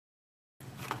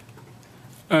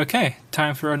Okay,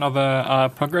 time for another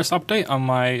progress update on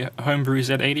my Homebrew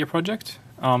Z80 project.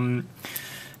 You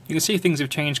can see things have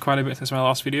changed quite a bit since my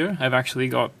last video. I've actually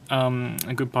got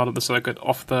a good part of the circuit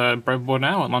off the breadboard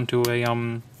now and onto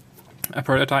a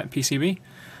prototype PCB.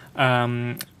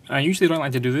 I usually don't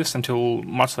like to do this until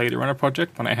much later in a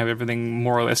project when I have everything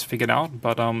more or less figured out,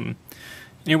 but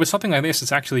with something like this,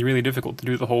 it's actually really difficult to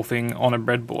do the whole thing on a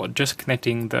breadboard. Just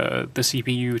connecting the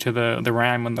CPU to the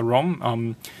RAM and the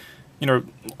ROM,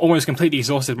 almost completely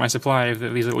exhausted my supply of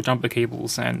these little jumper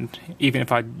cables, and even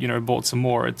if I, bought some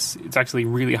more, it's actually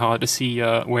really hard to see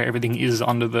where everything is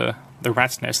under the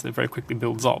rat's nest that very quickly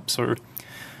builds up. So,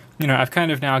 I've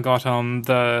kind of now got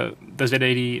the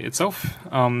Z80 itself,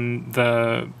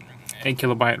 the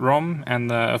 8KB ROM and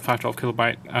the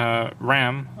 512KB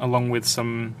RAM, along with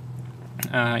some,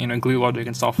 glue logic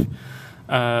and stuff,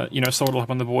 sorted up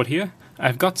on the board here.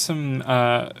 I've got some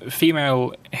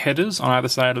female headers on either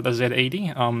side of the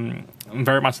Z80,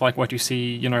 very much like what you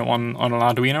see, on an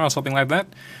Arduino or something like that.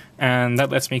 And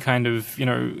that lets me kind of,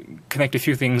 connect a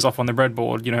few things off on the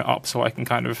breadboard, up, so I can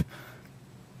kind of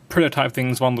prototype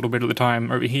things one little bit at a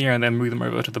time over here and then move them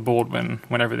over to the board when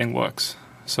everything works.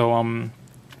 So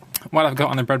what I've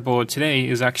got on the breadboard today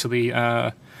is actually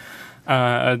a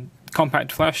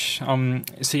compact flash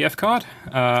CF card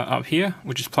up here,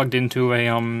 which is plugged into a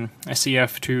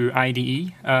CF to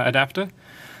IDE adapter.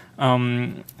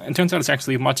 It turns out it's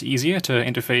actually much easier to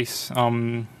interface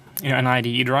an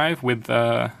IDE drive with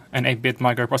an 8-bit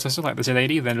microprocessor like the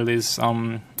Z80 than it is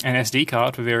an SD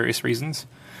card for various reasons.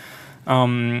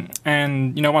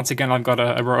 Once again, I've got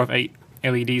a row of 8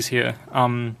 LEDs here.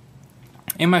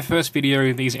 In my first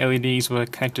video, these LEDs were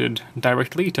connected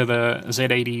directly to the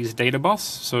Z80's data bus,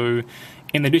 so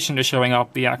in addition to showing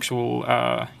up the actual,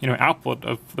 output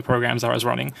of the programs I was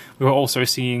running, we were also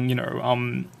seeing,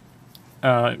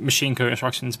 machine code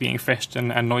instructions being fetched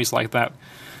and noise like that.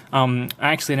 I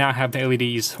actually now have the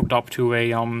LEDs hooked up to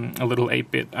a little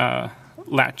 8-bit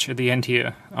latch at the end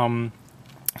here,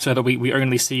 so that we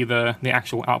only see the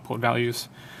actual output values.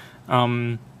 So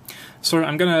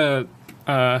I'm going to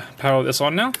power this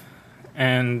on now,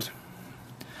 and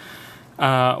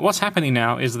what's happening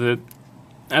now is that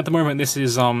at the moment this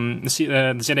is the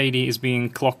Z80 is being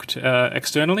clocked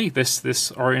externally.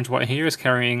 This orange wire here is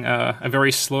carrying a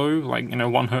very slow,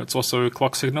 1 hertz or so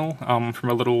clock signal from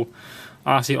a little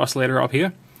RC oscillator up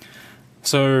here.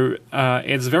 So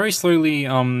it's very slowly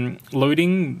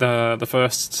loading the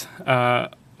first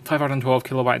 512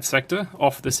 kilobyte sector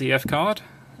off the CF card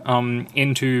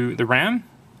into the RAM.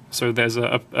 So there's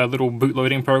a little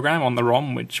bootloading program on the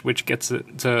ROM which gets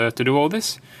it to do all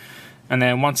this, and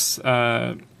then once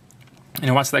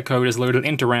that code is loaded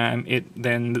into RAM,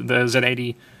 then the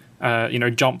Z80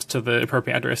 jumps to the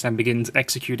appropriate address and begins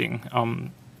executing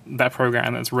that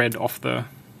program that's read off the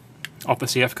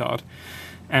CF card.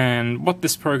 And what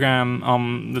this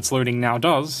program that's loading now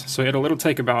does, so it'll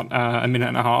take about a minute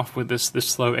and a half with this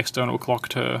slow external clock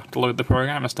to load the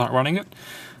program and start running it.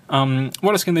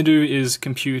 What it's going to do is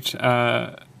compute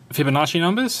Fibonacci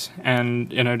numbers and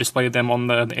display them on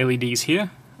the LEDs here.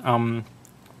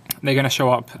 They're going to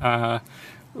show up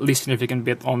least significant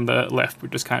bit on the left,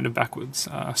 which is kind of backwards.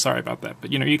 Sorry about that,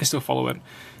 but you can still follow it.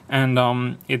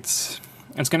 And it's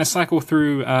going to cycle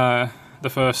through the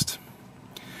first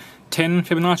 10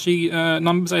 Fibonacci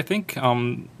numbers, I think.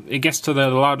 It gets to the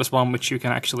largest one, which you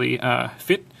can actually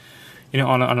fit,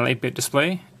 on an 8-bit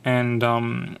display, and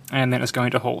then it's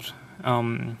going to halt.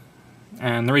 And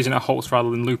the reason it halts rather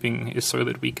than looping is so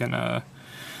that we can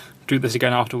do this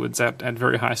again afterwards at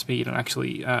very high speed and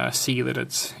actually see that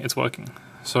it's working.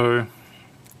 So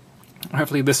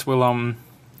hopefully this will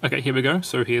okay, here we go.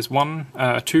 So here's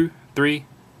 1, 2, 3,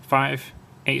 5,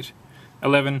 8,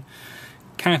 11.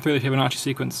 Counting through the Fibonacci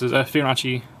sequences,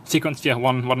 Fibonacci sequence,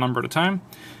 one number at a time.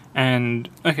 And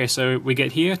okay, so we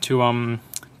get here to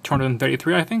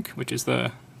 233, I think, which is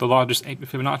the largest 8-bit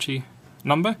Fibonacci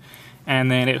number,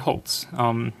 and then it halts,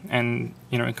 and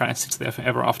it kind of sits there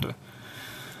forever after.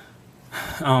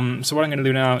 So what I'm going to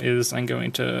do now is I'm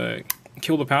going to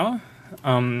kill the power.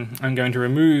 I'm going to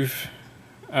remove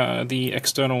the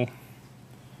external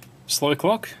slow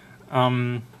clock.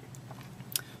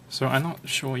 So I'm not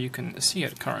sure you can see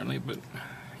it currently, but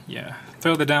yeah,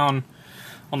 further down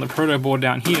on the proto board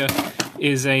down here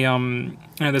is a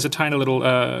there's a tiny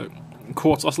little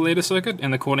quartz oscillator circuit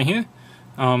in the corner here.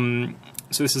 So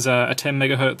this is a 10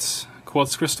 megahertz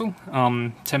quartz crystal.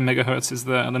 10 megahertz is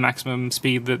the maximum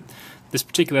speed that this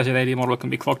particular Z80 model can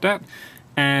be clocked at.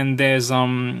 And there's a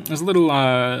little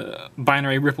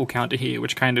binary ripple counter here,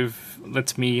 which kind of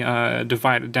lets me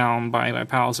divide it down by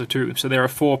powers of 2. So there are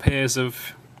 4 pairs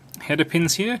of header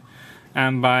pins here,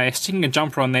 and by sticking a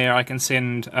jumper on there, I can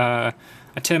send a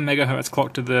 10 megahertz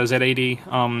clock to the Z80,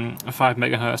 a 5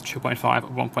 megahertz, 2.5, or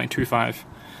 1.25.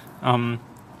 I'm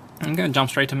going to jump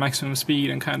straight to maximum speed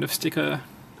and kind of stick a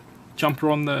jumper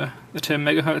on the 10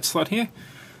 megahertz slot here,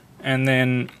 and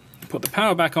then put the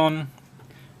power back on,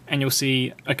 and you'll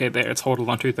see, okay, there, it's halted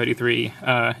on 233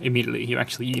 immediately. You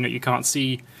actually, you can't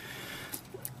see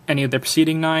any of the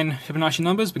preceding 9 Fibonacci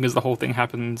numbers because the whole thing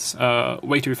happens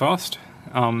way too fast.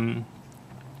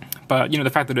 But the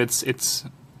fact that it's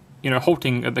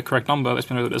halting at the correct number lets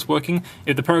me know that it's working.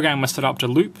 If the program was set up to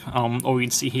loop, all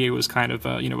you'd see here was kind of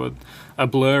a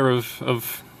blur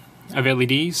of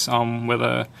LEDs,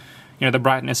 where the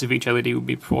brightness of each LED would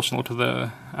be proportional to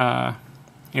the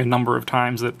number of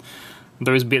times that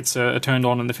those bits are turned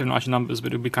on in the Fibonacci numbers,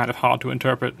 but it would be kind of hard to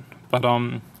interpret. But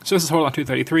so this is halted on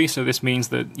 233, so this means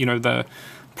that the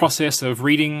process of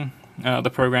reading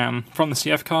the program from the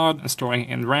CF card and storing it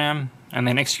in RAM and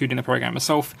then executing the program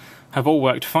itself have all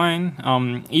worked fine,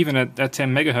 even at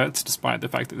 10 megahertz, despite the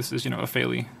fact that this is a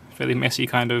fairly messy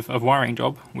kind of wiring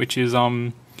job, which is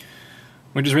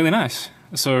really nice.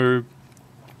 So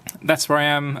that's where I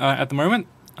am at the moment.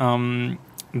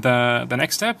 The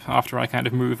next step, after I kind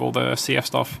of move all the CF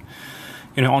stuff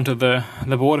onto the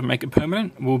board and make it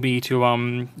permanent, will be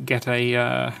to get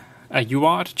a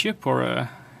UART chip or a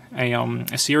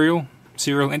serial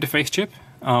interface chip,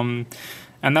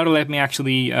 and that'll let me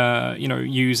actually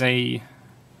use a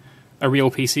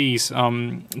real PC's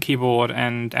keyboard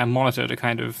and monitor to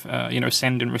kind of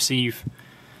send and receive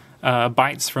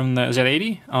bytes from the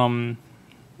Z80,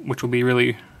 which will be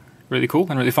really cool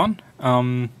and really fun.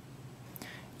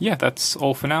 Yeah, that's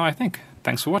all for now, I think.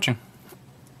 Thanks for watching.